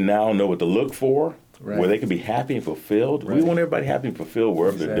 they now know what to look for. Right. Where they can be happy and fulfilled. Right. We want everybody happy and fulfilled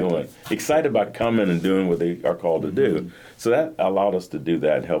wherever they're doing. Excited about coming and doing what they are called to do. So that allowed us to do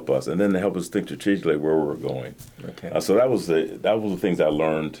that and help us. And then to help us think strategically where we were going. Okay. So that was the things I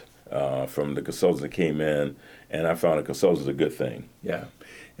learned from the consultants that came in. And I found that consultants is a good thing. Yeah.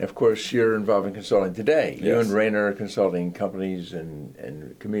 And of course, you're involved in consulting today. You Yes. and Rainer are consulting companies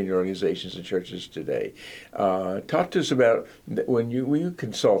and community organizations and churches today. Talk to us about when you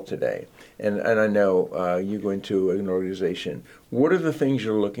consult today, and I know you go into an organization. What are the things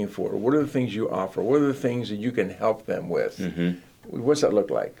you're looking for? What are the things you offer? What are the things that you can help them with? What's that look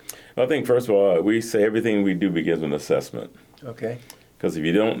like? I think, first of all, we say everything we do begins with an assessment. Okay. Because if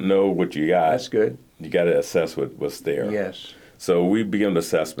you don't know what you got, That's good. you got to assess what's there. Yes. So we begin with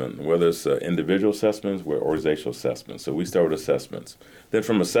assessment, whether it's individual assessments or organizational assessments. So we start with assessments. Then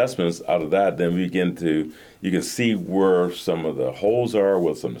from assessments, out of that, then we you can see where some of the holes are,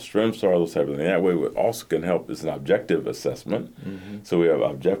 what some of the strengths are, those type of things. That way it also can help. It's an objective assessment. So we have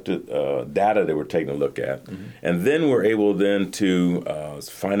objective data that we're taking a look at. And then we're able then to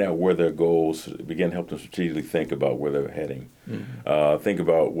find out where their goals, begin to help them strategically think about where they're heading, think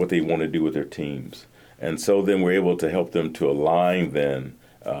about what they want to do with their teams. And so then we're able to help them to align then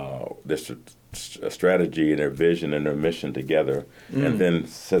their strategy and their vision and their mission together, and then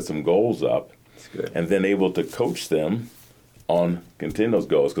set some goals up, and then able to coach them on continue those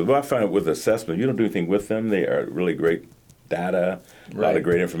goals. Because what I find with assessment, you don't do anything with them. They are really great data, a lot of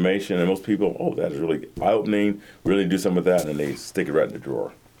great information, and most people, that is really eye-opening, really do something with that, and they stick it right in the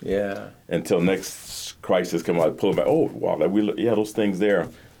drawer. Yeah. Until next crisis come out, pull it back, those things there.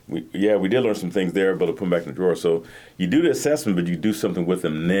 We did learn some things there, but it'll put them back in the drawer. So you do the assessment, but you do something with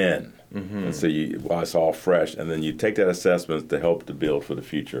them then. And so while it's all fresh, and then you take that assessment to help to build for the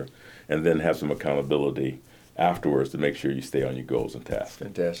future, and then have some accountability afterwards to make sure you stay on your goals and tasks.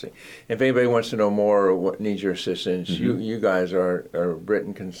 Fantastic. If anybody wants to know more or what needs your assistance, you guys are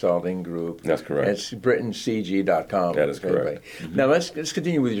Britton Consulting Group. That's correct. It's BrittonCG.com. That is correct. Now let's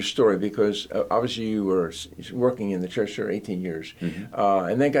continue with your story, because obviously you were working in the church for 18 years,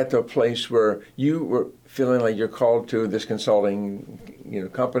 and then got to a place where you were feeling like you're called to this consulting,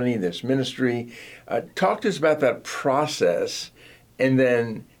 company, this ministry. Talk to us about that process, and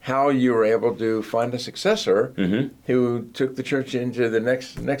then how you were able to find a successor who took the church into the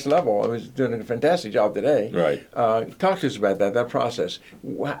next level. I was doing a fantastic job today. Right. Talk to us about that process.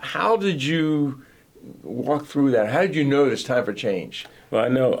 How did you walk through that? How did you know it's time for change? Well, I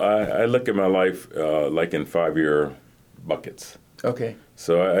know I look at my life like in 5-year buckets. Okay.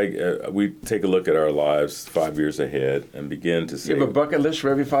 So we take a look at our lives 5 years ahead and begin to see. You have a bucket list for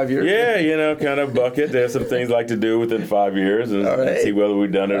every 5 years? Yeah, kind of bucket. There's some things I like to do within 5 years and see whether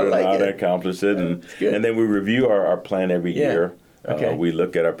we've done it or not, accomplished it. And then we review our plan every year. Okay. We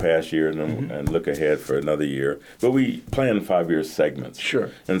look at our past year and look ahead for another year. But we plan 5-year segments.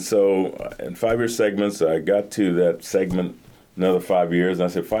 Sure. And so in 5-year segments, I got to that segment another 5 years, and I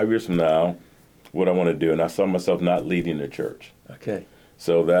said, 5 years from now, what I want to do. And I saw myself not leading the church. Okay.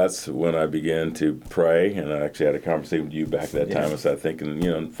 So that's when I began to pray, and I actually had a conversation with you back at that time. I started thinking,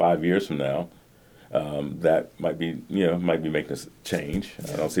 in 5 years from now, that might be making a change.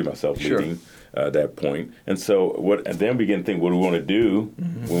 I don't see myself leading at that point. And so and then we begin to think, what do we want to do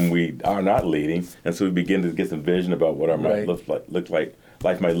when we are not leading? And so we begin to get some vision about what our life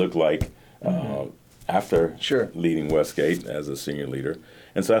might look like after leading Westgate as a senior leader.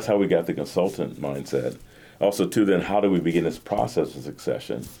 And so that's how we got the consultant mindset. Also, too, then how do we begin this process of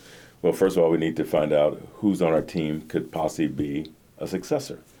succession? Well, first of all, we need to find out who's on our team could possibly be a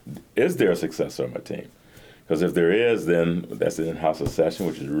successor. is there a successor on my team? Because if there is, then that's an in-house succession,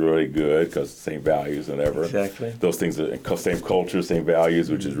 which is really good because same values and ever. Exactly. Those things are same culture, same values,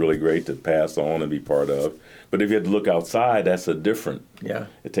 which is really great to pass on and be part of. But if you have to look outside, that's a different. Yeah.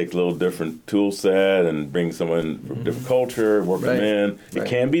 It takes a little different tool set and bring someone from different culture, work them in. It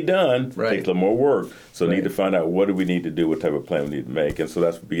can be done. It takes a little more work. So need to find out what do we need to do, what type of plan we need to make. And so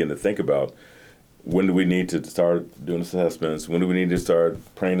that's what we begin to think about. When do we need to start doing assessments? When do we need to start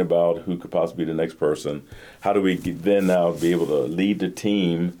praying about who could possibly be the next person? How do we then now be able to lead the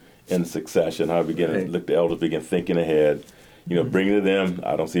team in succession? How do we begin to look the elders, begin thinking ahead? Bringing to them,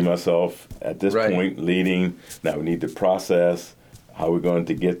 I don't see myself at this point leading. Now we need to process how we're going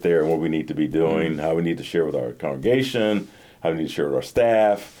to get there and what we need to be doing, how we need to share with our congregation, how we need to share with our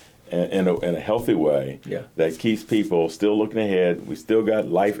staff in a healthy way that keeps people still looking ahead. We still got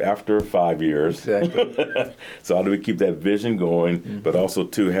life after 5 years. Exactly. So how do we keep that vision going, but also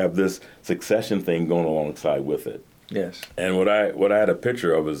to have this succession thing going alongside with it? Yes. And what I had a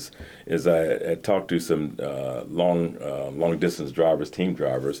picture of is I had talked to some long distance drivers, team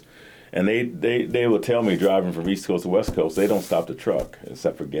drivers, and they will tell me driving from East Coast to West Coast, they don't stop the truck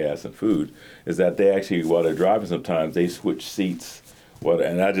except for gas and food. Is that they actually, while they're driving, sometimes they switch seats.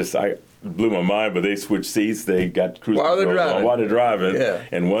 And I blew my mind, but they switch seats. They got cruise while they're driving. Yeah.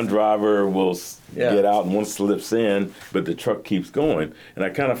 And one driver will get out and one slips in, but the truck keeps going. And I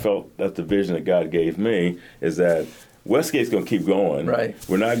kind of felt that's the vision that God gave me, is that Westgate's going to keep going. Right.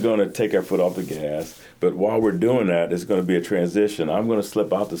 We're not going to take our foot off the gas, but while we're doing that, it's going to be a transition. I'm going to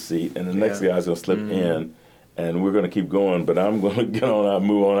slip out the seat, and the next guy's going to slip in, and we're going to keep going, but I'm going to get on out,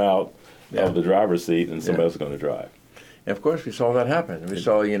 move on out of the driver's seat, and somebody else is going to drive. And of course, we saw that happen. We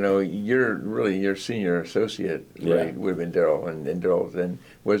saw, your senior associate, right, would have been Daryl, and Daryl then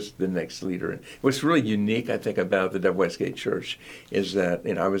was the next leader. And what's really unique, I think, about the Westgate Church is that,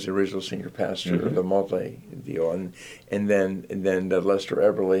 I was the original senior pastor of the multi-deal, and then Lester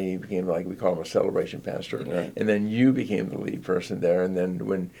Eberly became, like we call him, a celebration pastor, and then you became the lead person there, and then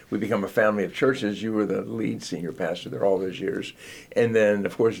when we become a family of churches, you were the lead senior pastor there all those years, and then,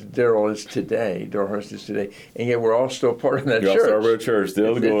 of course, Daryl Hurst is today, and yet we're all still part of that church.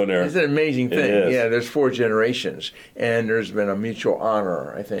 Still going there. It's an amazing thing. Yeah, there's 4 generations, and there's been a mutual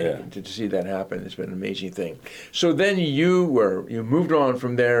honor, I think, to see that happen. It's been an amazing thing. So then you moved on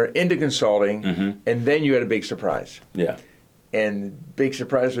from there into consulting, and then you had a big surprise. Yeah. And big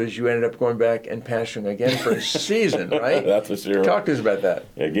surprise was you ended up going back and pastoring again for a season, right? That's for sure. Talk to us about that.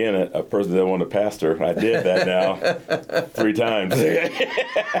 Again, a person that wanted to pastor. I did that now 3 times.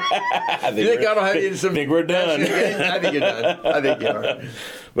 I think we're done. I think you're done. I think you are.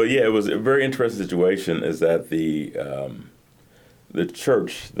 But yeah, it was a very interesting situation. Is that the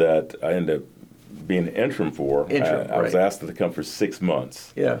church that I ended up being an interim for? I was asked to come for 6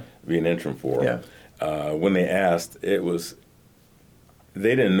 months. Yeah. Be an interim for. Yeah. When they asked, it was.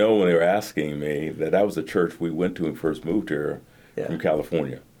 They didn't know when they were asking me that was the church we went to when we first moved here from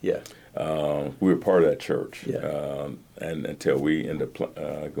California. Yeah. We were part of that church. Yeah. And until we ended up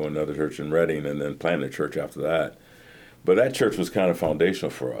going to another church in Redding and then planting a church after that. But that church was kind of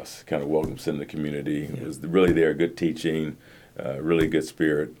foundational for us, kind of welcomes in the community. It was really there, good teaching, really good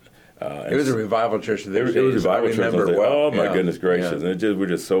spirit. It was a revival church. It was a revival church. Oh, my goodness gracious. Yeah. And we're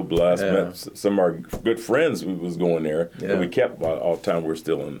just so blessed. Met some of our good friends who was going there that we kept all the time we were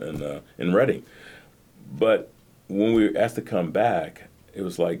still in Redding. But when we were asked to come back, it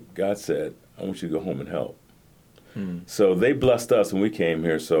was like God said, I want you to go home and help. So they blessed us when we came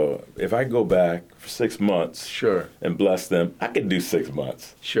here. So if I go back for 6 months and bless them, I could do 6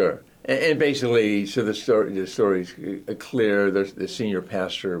 months. Sure. And basically, so the story's clear. The senior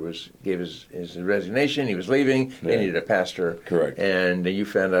pastor gave his resignation. He was leaving. They needed a pastor. Correct. And you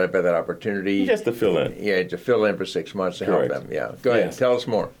found out about that opportunity. Just to fill in. Yeah, to fill in for 6 months to help them. Yeah. Go ahead. Tell us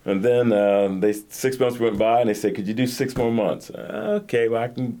more. And then 6 months went by, and they said, "Could you do 6 more months?" Okay, well, I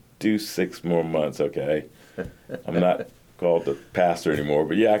can do 6 more months. Okay, I'm not called the pastor anymore,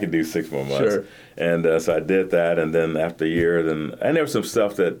 but I could do 6 more months. Sure. And so I did that, and then after a year, and there was some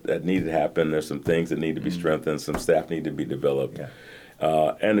stuff that needed to happen. There's some things that need to be strengthened. Some staff need to be developed.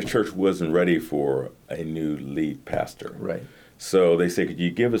 Yeah. And the church wasn't ready for a new lead pastor. Right. So they said, "Could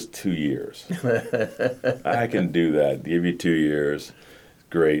you give us 2 years?" I can do that. Give you 2 years.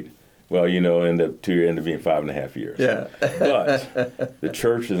 Great. Well, end up being 5.5 years. Yeah. But the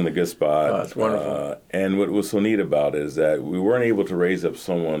church is in a good spot. Oh, it's wonderful. And what was so neat about it is that we weren't able to raise up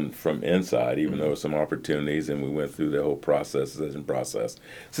someone from inside, even though there were some opportunities, and we went through the whole session process.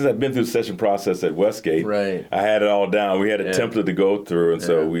 Since I've been through the session process at Westgate, I had it all down. We had a template to go through, and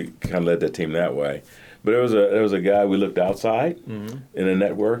so we kind of led that team that way. But there was a guy, we looked outside in the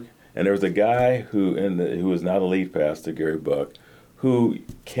network, and there was a guy who was not a lead pastor, Gary Buck, who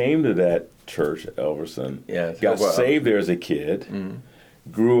came to that church, Elverson, got saved there as a kid,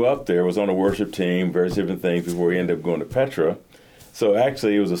 grew up there, was on a worship team, various different things before he ended up going to Petra. So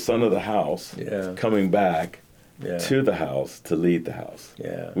actually, he was a son of the house coming back to the house to lead the house,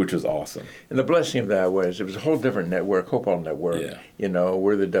 which was awesome. And the blessing of that was it was a whole different network, Hopewell Network. You know,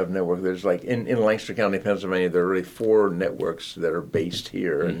 we're the Dove Network. There's like in Lancaster County, Pennsylvania, there are really 4 networks that are based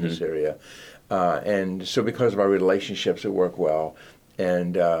here in this area. And so because of our relationships, it worked well.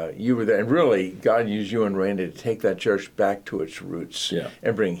 And you were there, and really, God used you and Randy to take that church back to its roots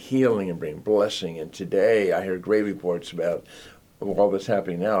and bring healing and bring blessing. And today, I hear great reports about all that's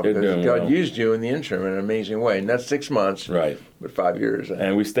happening now because God used you in the interim in an amazing way. And that's 6 months, but 5 years.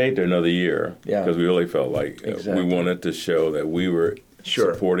 And we stayed there another year because we really felt like we wanted to show that we were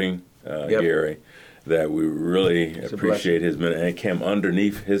supporting Gary, that we really appreciate his ministry, and it came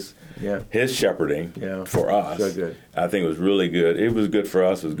underneath his shepherding for us. So good. I think it was really good. It was good for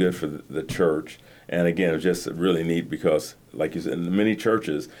us. It was good for the church. And again, it was just really neat because, like you said, in many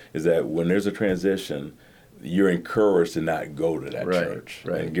churches, is that when there's a transition, you're encouraged to not go to that church.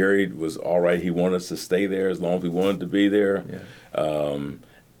 And Gary was all right. He wanted us to stay there as long as we wanted to be there. And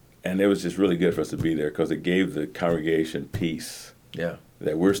it was just really good for us to be there because it gave the congregation peace.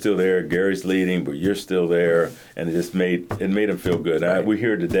 That we're still there, Gary's leading, but you're still there, and it just made them feel good. We're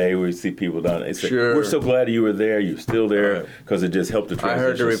here today. We see people down. They say, "We're so glad you were there. You're still there," because it just helped the transition. I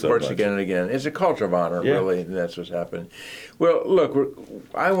heard the reports again and again. It's a culture of honor, really, and that's what's happened. Well, look,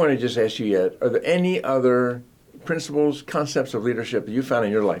 I want to just ask you yet: are there any other principles, concepts of leadership that you found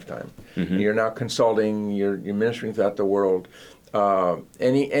in your lifetime? You're now consulting. You're ministering throughout the world.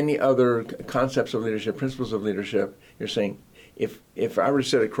 Any other concepts of leadership, principles of leadership? You're saying, if I were to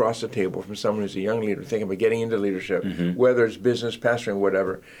sit across the table from someone who's a young leader thinking about getting into leadership, whether it's business, pastoring,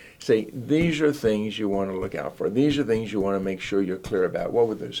 whatever, say, these are things you want to look out for. These are things you want to make sure you're clear about. What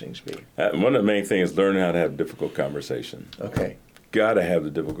would those things be? One of the main things is learning how to have difficult conversation. Okay. Got to have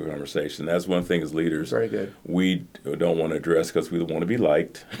the difficult conversation. That's one thing as leaders. Very good. We don't want to address because we want to be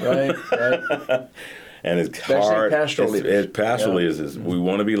liked. Right. And it's hard. Pastoral leaders, we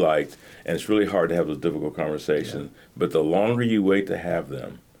want to be liked, and it's really hard to have those difficult conversations. But the longer you wait to have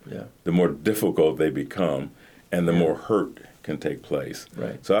them, the more difficult they become, and the more hurt can take place.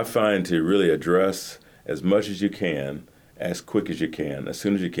 So I find to really address as much as you can, as quick as you can, as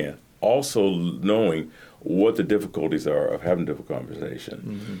soon as you can. Also knowing what the difficulties are of having a difficult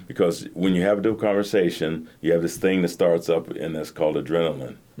conversation. Because when you have a difficult conversation, you have this thing that starts up, and that's called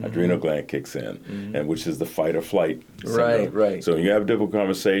adrenaline. Adrenal gland kicks in, and which is the fight or flight syndrome. Right. So when you have a difficult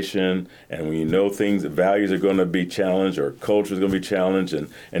conversation, and when you know things, values are going to be challenged, or culture is going to be challenged,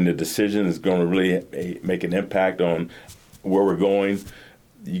 and the decision is going to really make an impact on where we're going,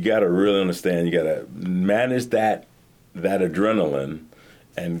 you got to really understand, you got to manage that adrenaline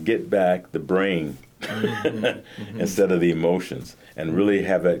and get back the brain instead of the emotions, and really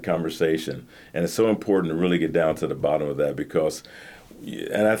have that conversation. And it's so important to really get down to the bottom of that, because,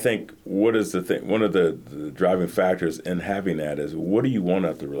 and I think one of the driving factors in having that is, what do you want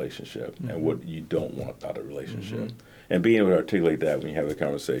out of the relationship and what you don't want out of the relationship, and being able to articulate that when you have a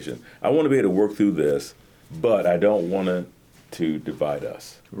conversation. I want to be able to work through this, but I don't want it to divide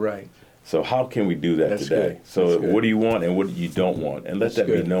us. Right. So how can we do that today? Good. So what do you want and what you don't want? And let that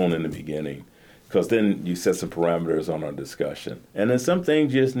be known in the beginning, because then you set some parameters on our discussion. And then some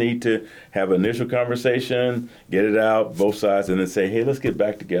things you just need to have an initial conversation, get it out, both sides, and then say, hey, let's get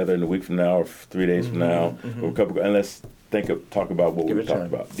back together in a week from now or 3 days from now, or and let's talk about what we talked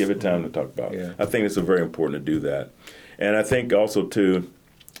about. Give it time to talk about. I think it's very important to do that. And I think also, too,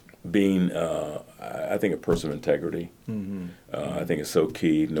 being I think a person of integrity. I think it's so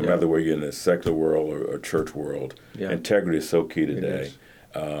key, no matter where you're in the secular world or church world. Integrity is so key today.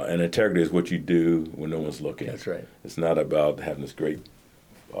 And integrity is what you do when no one's looking. That's right. It's not about having this great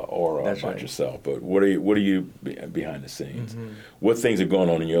aura about yourself, but what are you behind the scenes? What things are going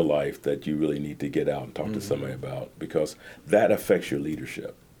on in your life that you really need to get out and talk to somebody about, because that affects your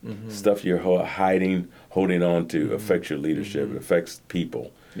leadership. Stuff you're holding on to affects your leadership. It affects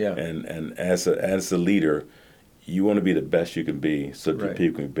people. And as a leader, you want to be the best you can be, so that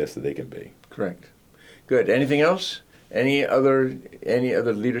people can be the best that they can be. Correct. Good. Anything else? Any other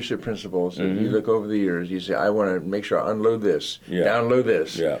leadership principles that you look over the years? You say, I want to make sure I unload this, download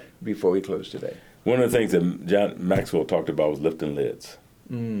this, before we close today. One of the things that John Maxwell talked about was lifting lids.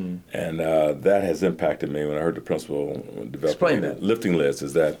 And that has impacted me when I heard the principle develop. Explain that. Lifting lids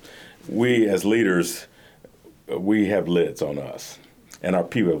is that we as leaders, we have lids on us. and our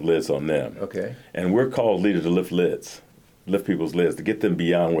people have lids on them. Okay. And we're called leaders to lift people's lids, to get them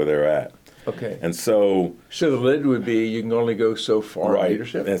beyond where they're at. Okay. And so the lid would be you can only go so far in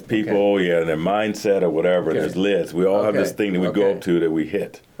leadership? As people, and their mindset or whatever, there's lids. We all have this thing that we go up to that we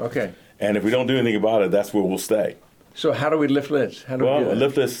hit. Okay. And if we don't do anything about it, that's where we'll stay. So how do we lift lids? How do we do that?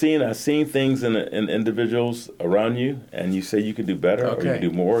 Lift lids, I've seen things in individuals around you, and you say you can do better or you can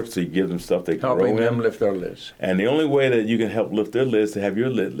do more, so you give them stuff they can grow in. Helping them lift their lids. And the only way that you can help lift their lids is to have your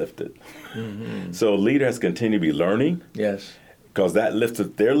lid lifted. Mm-hmm. So a leader has to continue to be learning. Yes. Because that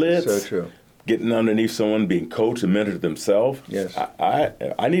lifted their lids. So true. Getting underneath someone, being coached and mentored themselves. Yes.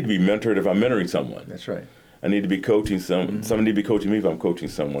 I need to be mentored if I'm mentoring someone. That's right. I need to be coaching someone. Someone need to be coaching me if I'm coaching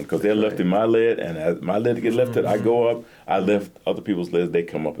someone, because they're lifting my lid, and as my lid get lifted, I go up. I lift other people's lids; they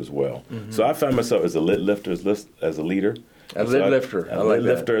come up as well. So I find myself as a lid lifter, as a leader. A lid lifter. A lid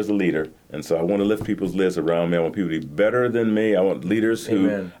lifter as a leader, and so I want to lift people's lids around me. I want people to be better than me. I want leaders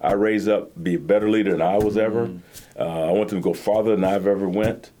who I raise up be a better leader than I was ever. I want them to go farther than I've ever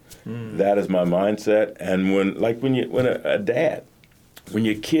went. That is my mindset. And when a dad. When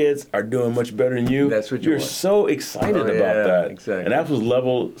your kids are doing much better than you, that's what you're so excited about that. Exactly. And that's what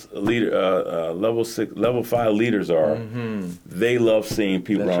level 5 leaders are. They love seeing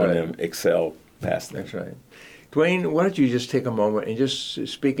people around them excel past them. That's right. Dwayne, why don't you just take a moment and just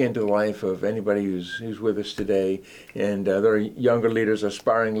speak into the life of anybody who's with us today, and they're younger leaders,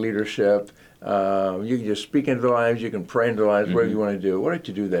 aspiring leadership. You can just speak into their lives, you can pray into their lives, whatever you want to do. Why don't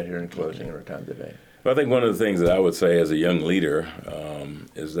you do that here in closing of our time today? Well, I think one of the things that I would say as a young leader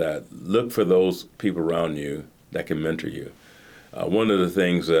is that look for those people around you that can mentor you. One of the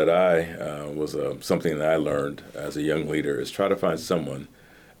things that something that I learned as a young leader is try to find someone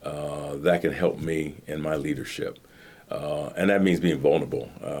that can help me in my leadership. And that means being vulnerable.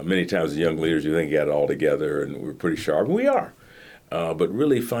 Many times as young leaders, you think you got it all together and we're pretty sharp, and we are. But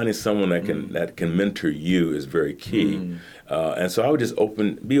really finding someone that can mentor you is very key. And so I would just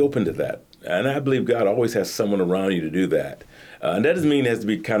be open to that. And I believe God always has someone around you to do that. And that doesn't mean it has to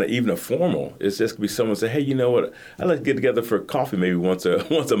be kind of even a formal. It's just to be someone say, hey, you know what? I'd like to get together for coffee maybe once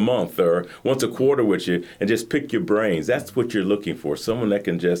a month or once a quarter with you and just pick your brains. That's what you're looking for, someone that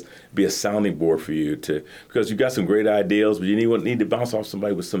can just be a sounding board for you because you've got some great ideas, but you need to bounce off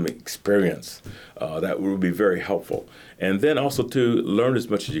somebody with some experience. That would be very helpful. And then also to learn as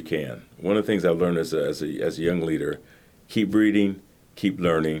much as you can. One of the things I've learned as a young leader, keep reading, keep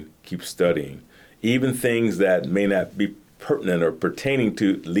learning, keep studying. Even things that may not be pertinent or pertaining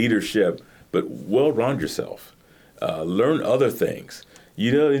to leadership, but well-round yourself. Learn other things.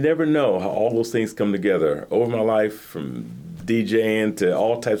 You never know how all those things come together. Over my life, from DJing to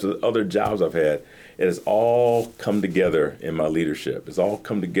all types of other jobs I've had, it has all come together in my leadership. It's all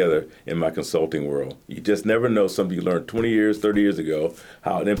come together in my consulting world. You just never know something you learned 20 years, 30 years ago,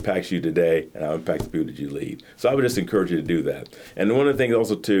 how it impacts you today and how it impacts the people that you lead. So I would just encourage you to do that. And one of the things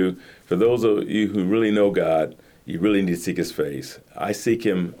also, too, for those of you who really know God, you really need to seek his face. I seek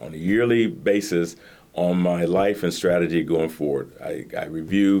him on a yearly basis on my life and strategy going forward. I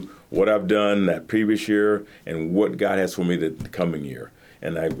review what I've done that previous year and what God has for me the coming year.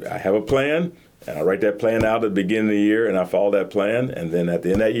 And I have a plan, and I write that plan out at the beginning of the year, and I follow that plan. And then at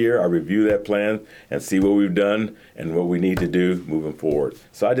the end of that year, I review that plan and see what we've done and what we need to do moving forward.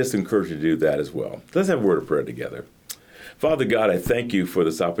 So I just encourage you to do that as well. Let's have a word of prayer together. Father God, I thank you for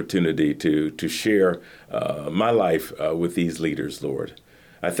this opportunity to share my life with these leaders, Lord.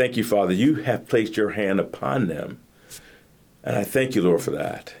 I thank you, Father, you have placed your hand upon them. And I thank you, Lord, for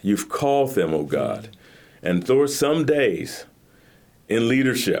that. You've called them, oh God. And Lord, some days in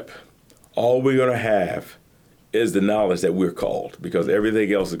leadership, all we're going to have is the knowledge that we're called, because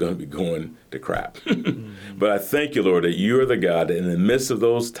everything else is going to be going to crap. But I thank you, Lord, that you are the God that in the midst of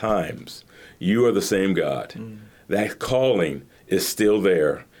those times, you are the same God. That calling is still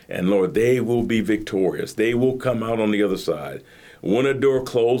there. And Lord, they will be victorious. They will come out on the other side. When a door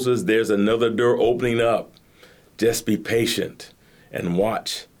closes, there's another door opening up. Just be patient and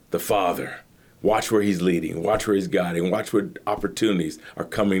watch the Father. Watch where he's leading. Watch where he's guiding. Watch what opportunities are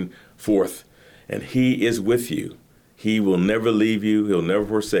coming forth. And he is with you. He will never leave you. He'll never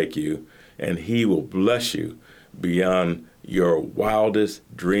forsake you. And he will bless you beyond your wildest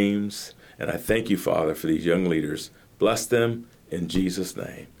dreams. And I thank you, Father, for these young leaders. Bless them in Jesus'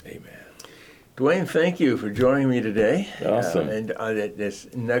 name. Amen. Dwayne, thank you for joining me today. Awesome. And this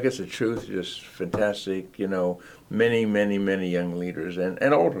nuggets of truth, just fantastic. You know, many, many, many young leaders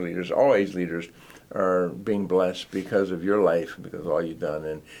and older leaders, all age leaders, are being blessed because of your life, because of all you've done.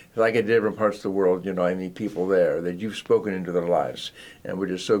 And like in different parts of the world, I meet people there that you've spoken into their lives. And we're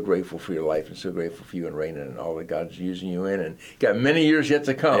just so grateful for your life and so grateful for you and Raina and all that God's using you in. And got many years yet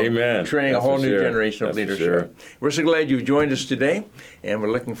to come. Amen. Training a whole new generation of leadership. Sure. We're so glad you've joined us today. And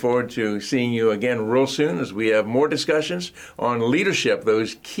we're looking forward to seeing you again real soon as we have more discussions on leadership,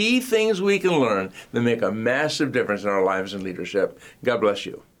 those key things we can learn that make a massive difference in our lives in leadership. God bless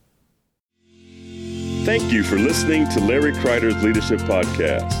you. Thank you for listening to Larry Kreider's Leadership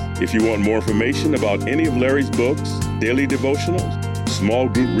Podcast. If you want more information about any of Larry's books, daily devotionals, small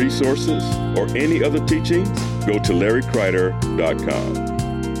group resources, or any other teachings, go to larrykreider.com.